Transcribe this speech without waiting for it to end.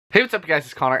Hey, what's up, you guys?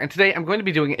 It's Connor, and today I'm going to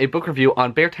be doing a book review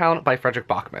on Beartown by Fredrik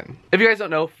Backman. If you guys don't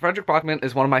know, Fredrik Backman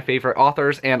is one of my favorite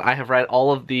authors, and I have read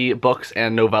all of the books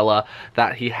and novella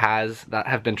that he has that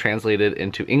have been translated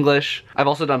into English. I've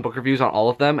also done book reviews on all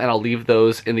of them, and I'll leave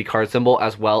those in the card symbol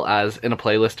as well as in a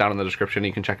playlist down in the description.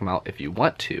 You can check them out if you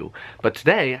want to. But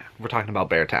today, we're talking about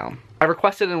Beartown. I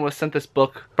requested and was sent this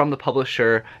book from the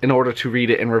publisher in order to read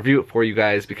it and review it for you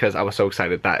guys because I was so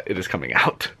excited that it is coming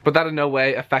out. But that in no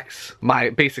way affects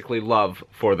my basically love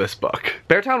for this book.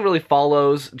 Beartown really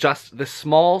follows just this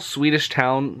small Swedish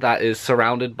town that is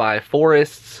surrounded by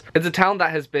forests. It's a town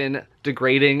that has been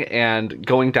degrading and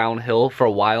going downhill for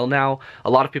a while now. A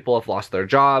lot of people have lost their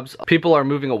jobs. People are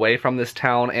moving away from this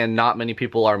town and not many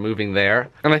people are moving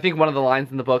there. And I think one of the lines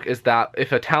in the book is that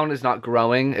if a town is not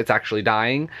growing, it's actually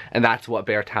dying, and that's what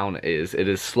Beartown is. It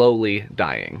is slowly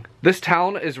dying. This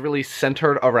town is really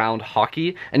centered around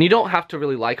hockey, and you don't have to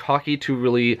really like hockey to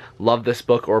really love this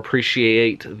book or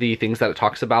appreciate the things that it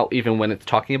talks about even when it's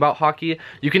talking about hockey.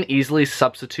 You can easily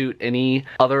substitute any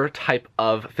other type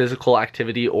of physical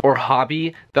activity or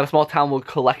hobby that a small town will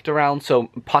collect around, so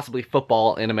possibly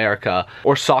football in America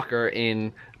or soccer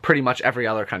in pretty much every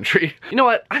other country. You know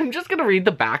what? I'm just gonna read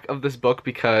the back of this book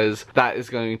because that is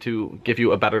going to give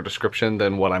you a better description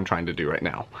than what I'm trying to do right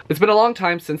now. It's been a long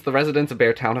time since the residents of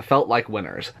Beartown have felt like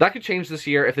winners. That could change this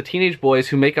year if the teenage boys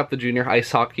who make up the junior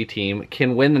ice hockey team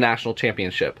can win the national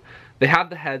championship. They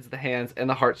have the heads, the hands, and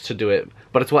the hearts to do it,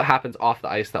 but it's what happens off the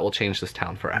ice that will change this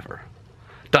town forever.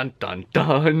 Dun dun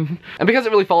dun. And because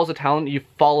it really follows a town, you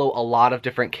follow a lot of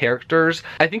different characters.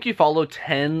 I think you follow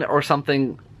 10 or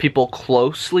something people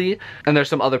closely, and there's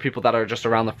some other people that are just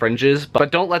around the fringes,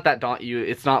 but don't let that daunt you.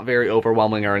 It's not very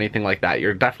overwhelming or anything like that.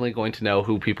 You're definitely going to know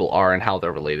who people are and how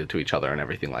they're related to each other and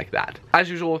everything like that.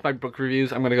 As usual with my book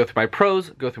reviews, I'm going to go through my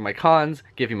pros, go through my cons,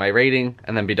 give you my rating,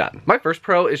 and then be done. My first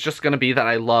pro is just going to be that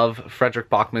I love Fredrik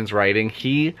Backman's writing.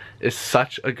 He is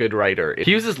such a good writer.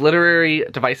 He uses literary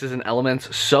devices and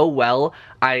elements so well,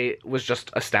 I was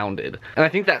just astounded. And I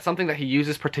think that something that he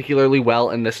uses particularly well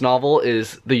in this novel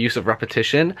is the use of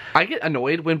repetition. I get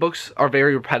annoyed when books are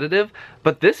very repetitive,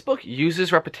 but this book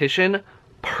uses repetition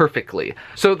perfectly.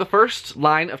 So the first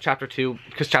line of chapter 2,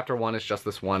 because chapter 1 is just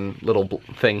this one little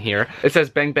thing here, it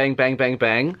says bang bang bang bang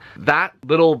bang. That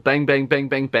little bang bang bang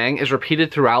bang bang is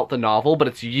repeated throughout the novel, but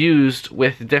it's used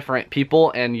with different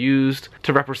people and used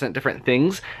to represent different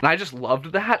things, and I just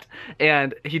loved that.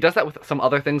 And he does that with some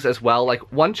other things as well.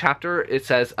 Like one chapter, it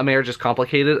says a marriage is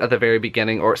complicated at the very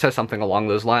beginning, or it says something along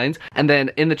those lines, and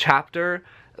then in the chapter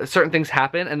certain things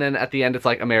happen, and then at the end it's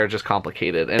like a marriage is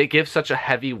complicated, and it gives such a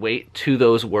heavy weight to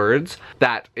those words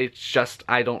that it's just,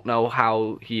 I don't know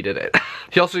how he did it.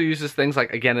 He also uses things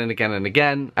like again and again and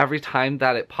again every time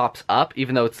that it pops up,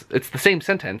 even though it's the same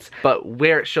sentence, but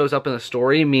where it shows up in the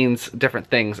story means different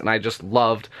things. And I just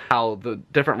loved how the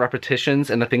different repetitions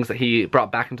and the things that he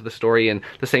brought back into the story and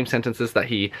the same sentences that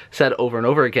he said over and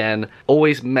over again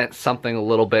always meant something a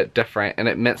little bit different, and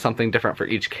it meant something different for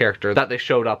each character that they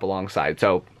showed up alongside.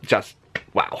 So just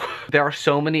wow. There are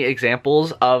so many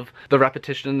examples of the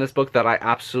repetition in this book that I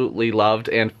absolutely loved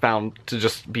and found to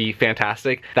just be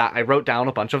fantastic that I wrote down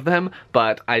a bunch of them,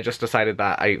 but I just decided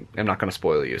that I am not going to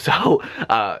spoil you. So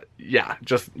yeah,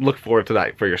 just look forward to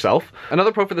that for yourself.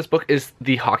 Another pro for this book is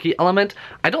the hockey element.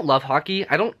 I don't love hockey.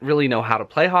 I don't really know how to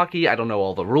play hockey. I don't know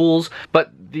all the rules,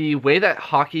 but the way that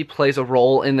hockey plays a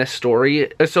role in this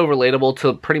story is so relatable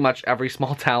to pretty much every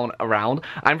small town around.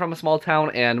 I'm from a small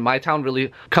town, and my town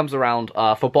really comes around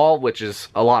football, which is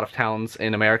a lot of towns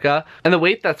in America. And the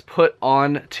weight that's put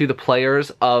on to the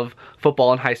players of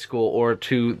football in high school or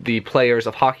to the players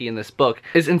of hockey in this book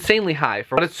is insanely high,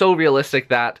 but it's so realistic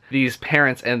that these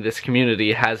parents and this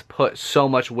community has put so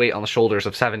much weight on the shoulders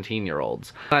of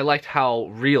 17-year-olds. And I liked how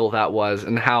real that was,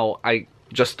 and how I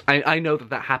know that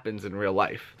that happens in real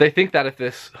life. They think that if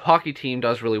this hockey team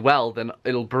does really well, then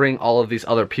it'll bring all of these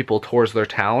other people towards their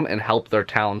town and help their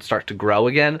town start to grow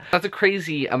again. That's a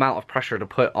crazy amount of pressure to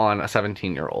put on a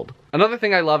 17-year-old. Another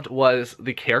thing I loved was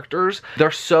the characters.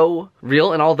 They're so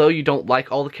real, and although you don't like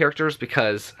all the characters,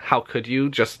 because how could you,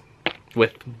 just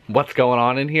with what's going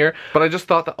on in here, but I just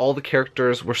thought that all the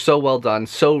characters were so well done,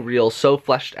 so real, so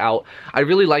fleshed out. I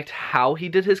really liked how he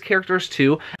did his characters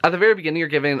too. At the very beginning, you're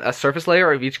given a surface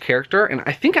layer of each character, and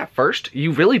I think at first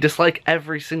you really dislike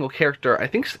every single character, I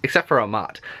think except for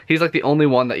Amat. He's like the only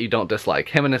one that you don't dislike,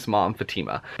 him and his mom,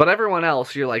 Fatima. But everyone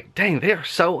else, you're like, dang, they are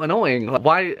so annoying.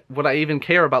 Why would I even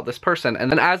care about this person?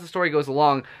 And then as the story goes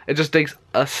along, it just digs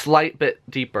a slight bit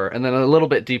deeper, and then a little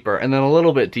bit deeper, and then a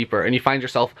little bit deeper, and you find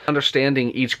yourself understanding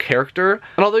understanding each character,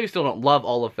 and although you still don't love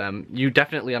all of them, you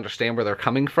definitely understand where they're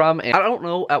coming from. And I don't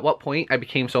know at what point I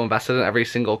became so invested in every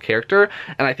single character,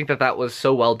 and I think that that was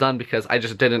so well done because I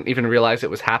just didn't even realize it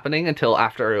was happening until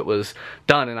after it was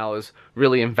done and I was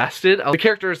really invested. The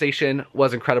characterization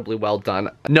was incredibly well done.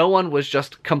 No one was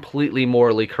just completely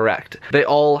morally correct. They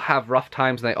all have rough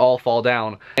times and they all fall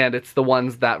down, and it's the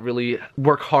ones that really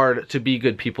work hard to be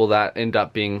good people that end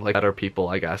up being like better people,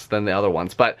 I guess, than the other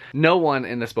ones. But no one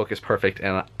in this book is perfect,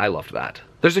 and I loved that.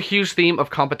 There's a huge theme of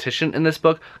competition in this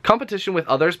book. Competition with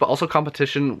others, but also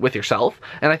competition with yourself.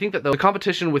 And I think that the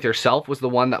competition with yourself was the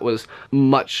one that was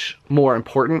much more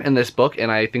important in this book.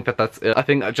 And I think that that's a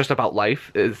thing just about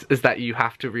life, is that you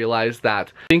have to realize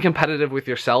that being competitive with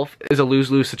yourself is a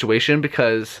lose-lose situation,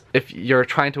 because if you're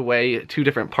trying to weigh two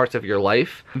different parts of your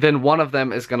life, then one of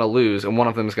them is going to lose and one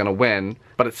of them is going to win,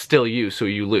 but it's still you, so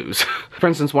you lose. For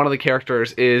instance, one of the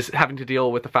characters is having to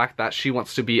deal with the fact that she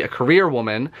wants to be a career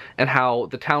woman, and how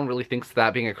the town really thinks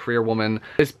that being a career woman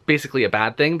is basically a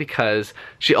bad thing, because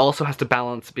she also has to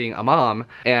balance being a mom,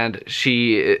 and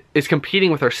she is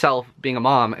competing with herself being a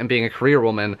mom and being a career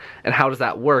woman, and how does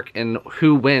that work, and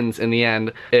who wins in the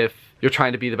end if you're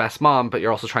trying to be the best mom but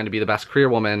you're also trying to be the best career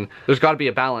woman. There's got to be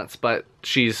a balance, but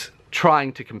she's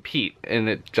trying to compete and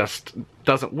it just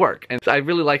doesn't work. And I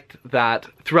really liked that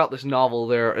throughout this novel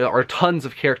there are tons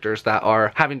of characters that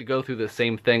are having to go through the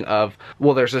same thing of,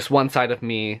 well, there's this one side of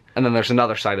me and then there's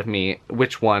another side of me,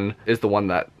 which one is the one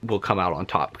that will come out on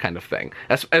top, kind of thing,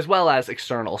 as well as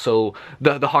external. So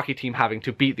the hockey team having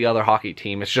to beat the other hockey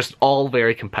team, it's just all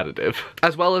very competitive.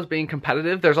 As well as being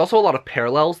competitive, there's also a lot of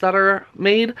parallels that are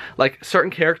made. Like,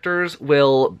 certain characters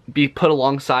will be put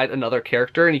alongside another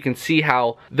character and you can see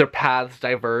how their paths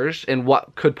diverged and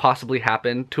what could possibly happen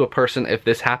to a person if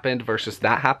this happened versus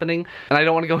that happening. And I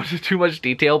don't want to go into too much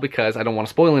detail because I don't want to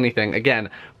spoil anything again,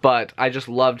 but I just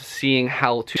loved seeing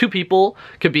how two people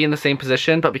could be in the same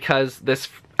position, but because this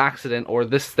accident or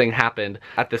this thing happened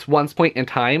at this one point in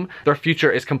time, their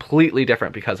future is completely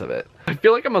different because of it. I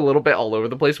feel like I'm a little bit all over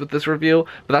the place with this review,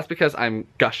 but that's because I'm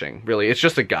gushing, really. It's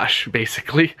just a gush,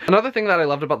 basically. Another thing that I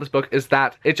loved about this book is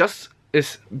that it just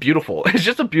is beautiful. It's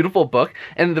just a beautiful book,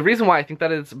 and the reason why I think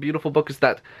that it's a beautiful book is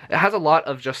that it has a lot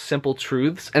of just simple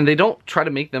truths, and they don't try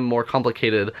to make them more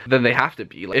complicated than they have to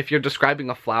be. Like, if you're describing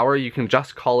a flower, you can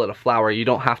just call it a flower. You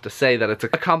don't have to say that it's a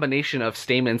combination of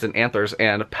stamens and anthers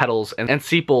and petals and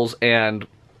sepals and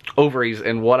ovaries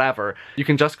and whatever. You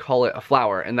can just call it a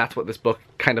flower, and that's what this book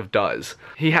kind of does.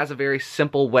 He has a very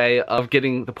simple way of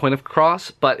getting the point across,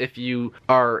 but if you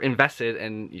are invested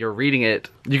and you're reading it,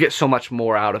 you get so much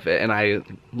more out of it, and I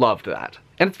loved that.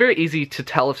 And it's very easy to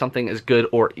tell if something is good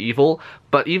or evil,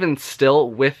 but even still,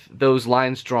 with those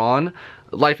lines drawn,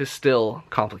 life is still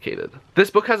complicated.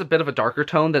 This book has a bit of a darker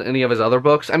tone than any of his other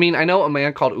books. I mean, I know A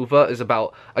Man Called Uva is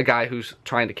about a guy who's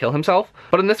trying to kill himself,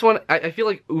 but in this one, I feel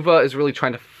like Uva is really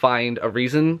trying to find a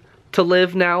reason to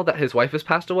live now that his wife has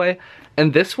passed away.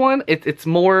 And this one, it's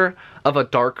more of a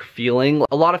dark feeling.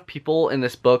 A lot of people in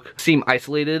this book seem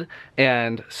isolated,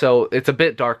 and so it's a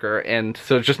bit darker, and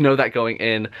so just know that going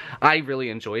in. I really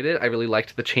enjoyed it. I really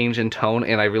liked the change in tone,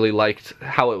 and I really liked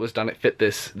how it was done. It fit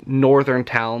this northern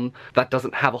town that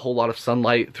doesn't have a whole lot of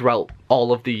sunlight throughout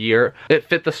all of the year. It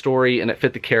fit the story and it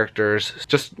fit the characters.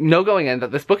 Just know going in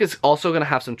that this book is also going to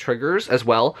have some triggers as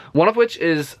well. One of which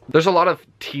is there's a lot of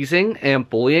teasing and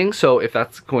bullying, so if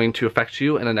that's going to affect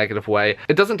you in a negative way,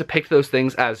 it doesn't depict those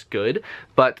things as good,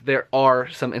 but there are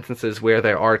some instances where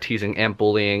there are teasing and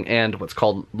bullying and what's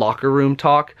called locker room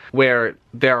talk, where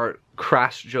there are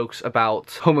crass jokes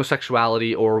about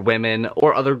homosexuality or women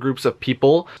or other groups of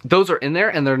people. Those are in there,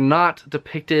 and they're not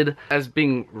depicted as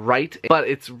being right, but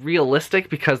it's realistic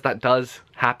because that does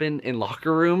happen in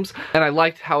locker rooms, and I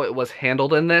liked how it was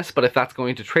handled in this. But if that's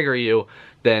going to trigger you,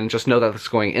 then just know that it's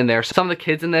going in there. Some of the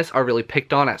kids in this are really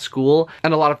picked on at school,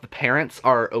 and a lot of the parents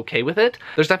are okay with it.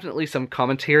 There's definitely some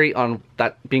commentary on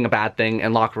that being a bad thing,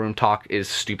 and locker room talk is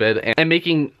stupid, and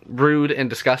making rude and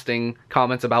disgusting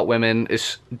comments about women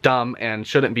is dumb and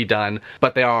shouldn't be done,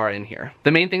 but they are in here.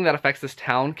 The main thing that affects this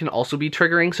town can also be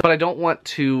triggering, but I don't want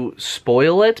to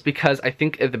spoil it, because I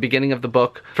think at the beginning of the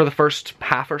book, for the first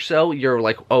half or so, you're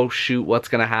like, oh shoot, what's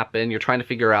gonna happen? You're trying to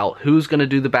figure out who's gonna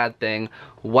do the bad thing,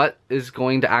 what is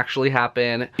going to actually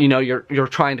happen. You know, you're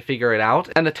trying to figure it out,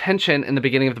 and the tension in the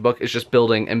beginning of the book is just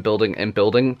building and building and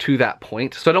building to that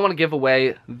point. So I don't want to give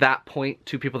away that point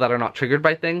to people that are not triggered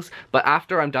by things, but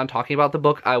after I'm done talking about the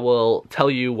book, I will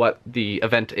tell you what the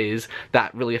event is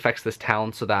that really affects this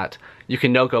town, so that you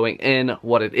can know going in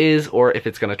what it is, or if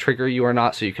it's going to trigger you or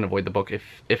not, so you can avoid the book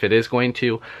if it is going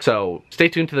to. So stay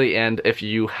tuned to the end if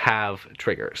you have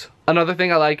triggers. Another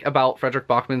thing I like about Fredrik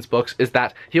Backman's books is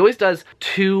that he always does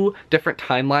 2 different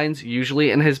timelines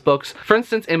usually in his books. For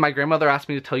instance, in My Grandmother Asked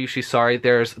Me to Tell You She's Sorry,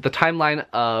 there's the timeline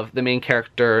of the main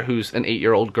character who's an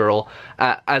 8-year-old girl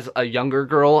as a younger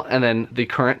girl, and then the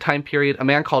current time period. A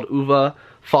Man Called Uva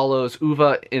follows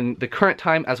Uva in the current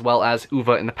time as well as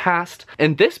Uva in the past.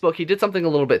 In this book, he did something a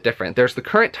little bit different. There's the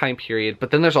current time period, but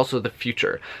then there's also the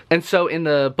future. And so in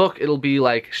the book, it'll be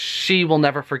like, she will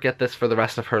never forget this for the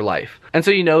rest of her life. And so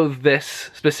you know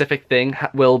this specific thing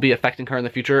will be affecting her in the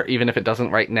future, even if it doesn't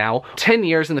right now. 10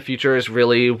 years in the future is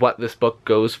really what this book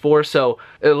goes for. So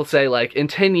it'll say like, in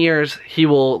 10 years, he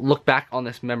will look back on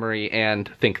this memory and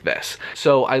think this.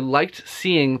 So I liked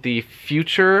seeing the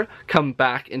future come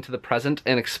back into the present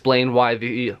and explain why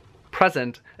the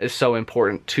present is so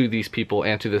important to these people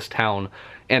and to this town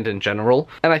and in general.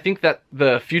 And I think that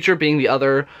the future being the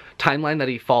other timeline that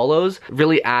he follows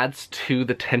really adds to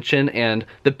the tension and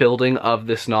the building of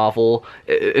this novel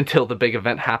until the big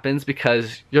event happens,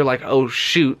 because you're like, oh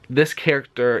shoot, this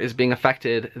character is being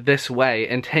affected this way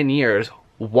in 10 years.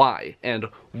 Why and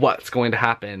what's going to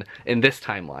happen in this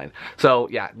timeline. So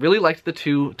yeah, really liked the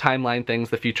 2 timeline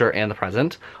things, the future and the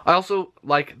present. I also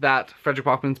like that Fredrik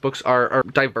Backman's books are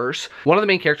diverse. One of the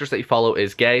main characters that you follow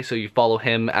is gay, so you follow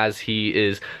him as he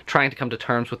is trying to come to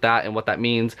terms with that and what that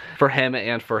means for him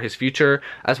and for his future,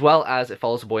 as well as it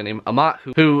follows a boy named Amat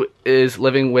who is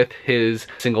living with his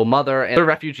single mother, and they're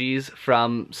refugees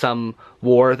from some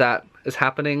war that is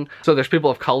happening. So there's people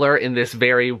of color in this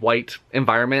very white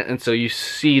environment, and so you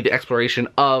see the exploration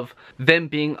of them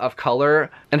being of color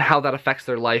and how that affects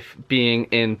their life being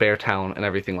in Beartown and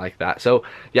everything like that. So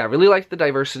yeah, I really like the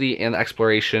diversity and the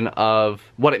exploration of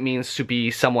what it means to be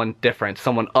someone different,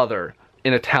 someone other,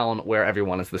 in a town where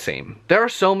everyone is the same. There are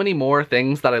so many more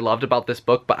things that I loved about this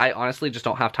book, but I honestly just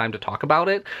don't have time to talk about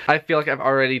it. I feel like I've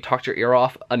already talked your ear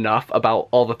off enough about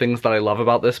all the things that I love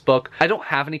about this book. I don't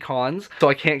have any cons, so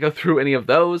I can't go through any of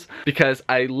those because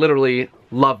I literally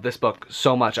love this book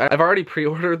so much. I've already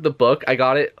pre-ordered the book. I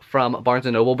got it from Barnes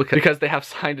 & Noble because they have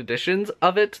signed editions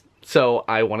of it, so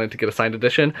I wanted to get a signed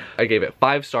edition. I gave it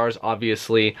 5 stars,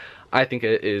 obviously. I think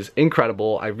it is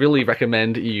incredible. I really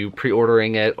recommend you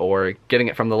pre-ordering it or getting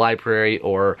it from the library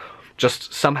or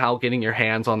just somehow getting your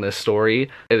hands on this story.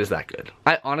 It is that good.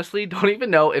 I honestly don't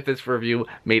even know if this review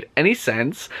made any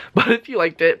sense, but if you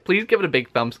liked it, please give it a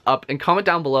big thumbs up and comment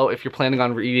down below if you're planning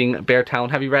on reading Beartown.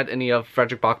 Have you read any of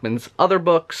Fredrik Backman's other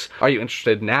books? Are you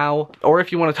interested now? Or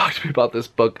if you want to talk to me about this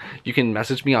book, you can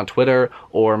message me on Twitter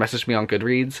or message me on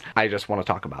Goodreads. I just want to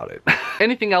talk about it.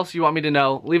 Anything else you want me to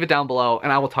know, leave it down below,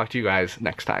 and I will talk to you guys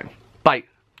next time. Bye.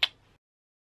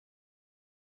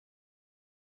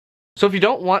 So if you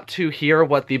don't want to hear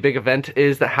what the big event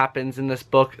is that happens in this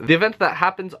book, the event that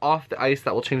happens off the ice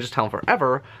that will change this town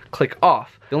forever, click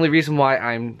off. The only reason why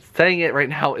I'm saying it right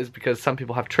now is because some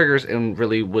people have triggers and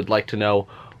really would like to know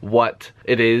what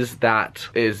it is that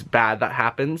is bad that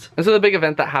happens. And so the big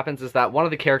event that happens is that one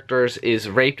of the characters is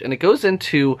raped, and it goes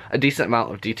into a decent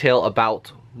amount of detail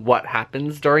about what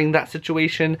happens during that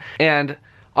situation. And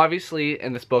obviously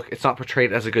in this book it's not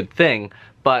portrayed as a good thing,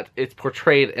 but it's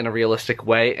portrayed in a realistic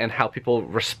way, and how people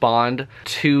respond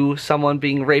to someone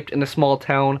being raped in a small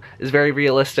town is very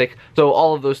realistic. So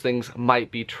all of those things might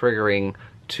be triggering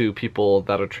to people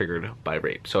that are triggered by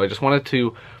rape. So I just wanted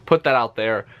to put that out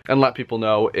there and let people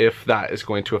know if that is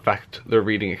going to affect their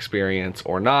reading experience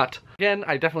or not. Again,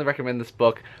 I definitely recommend this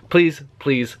book. Please,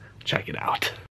 please check it out.